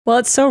Well,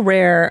 it's so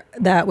rare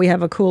that we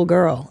have a cool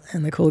girl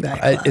in the cool guy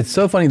club. It's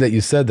so funny that you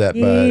said that.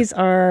 These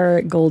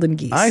are golden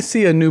geese. I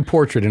see a new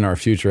portrait in our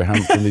future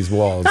from these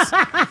walls.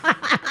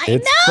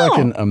 It's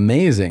fucking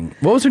amazing.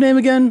 What was her name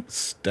again?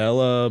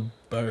 Stella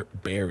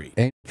Berry.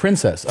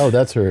 Princess. Oh,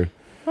 that's her.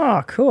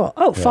 Oh, cool.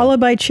 Oh, followed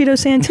by Cheeto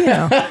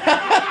Santino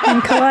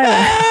and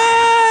Kalila.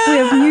 We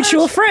have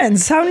mutual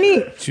friends. How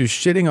neat. She was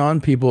shitting on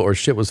people or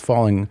shit was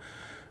falling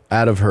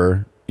out of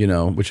her, you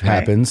know, which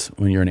happens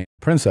when you're a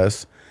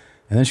princess.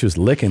 And then she was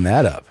licking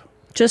that up.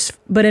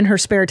 But in her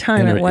spare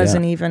time, it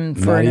wasn't even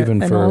for an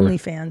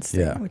OnlyFans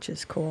thing, which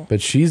is cool.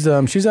 But she's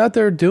out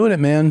there doing it,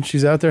 man.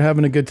 She's out there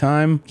having a good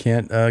time.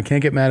 Can't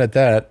get mad at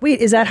that. Wait,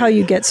 is that how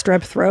you get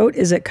strep throat?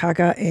 Is it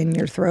caca in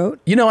your throat?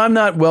 You know, I'm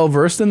not well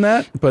versed in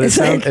that, but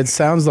it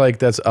sounds like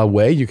that's a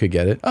way you could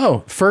get it.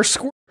 Oh, first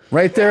squirt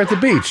right there at the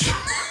beach.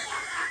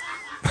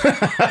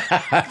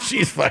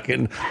 She's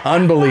fucking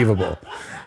unbelievable.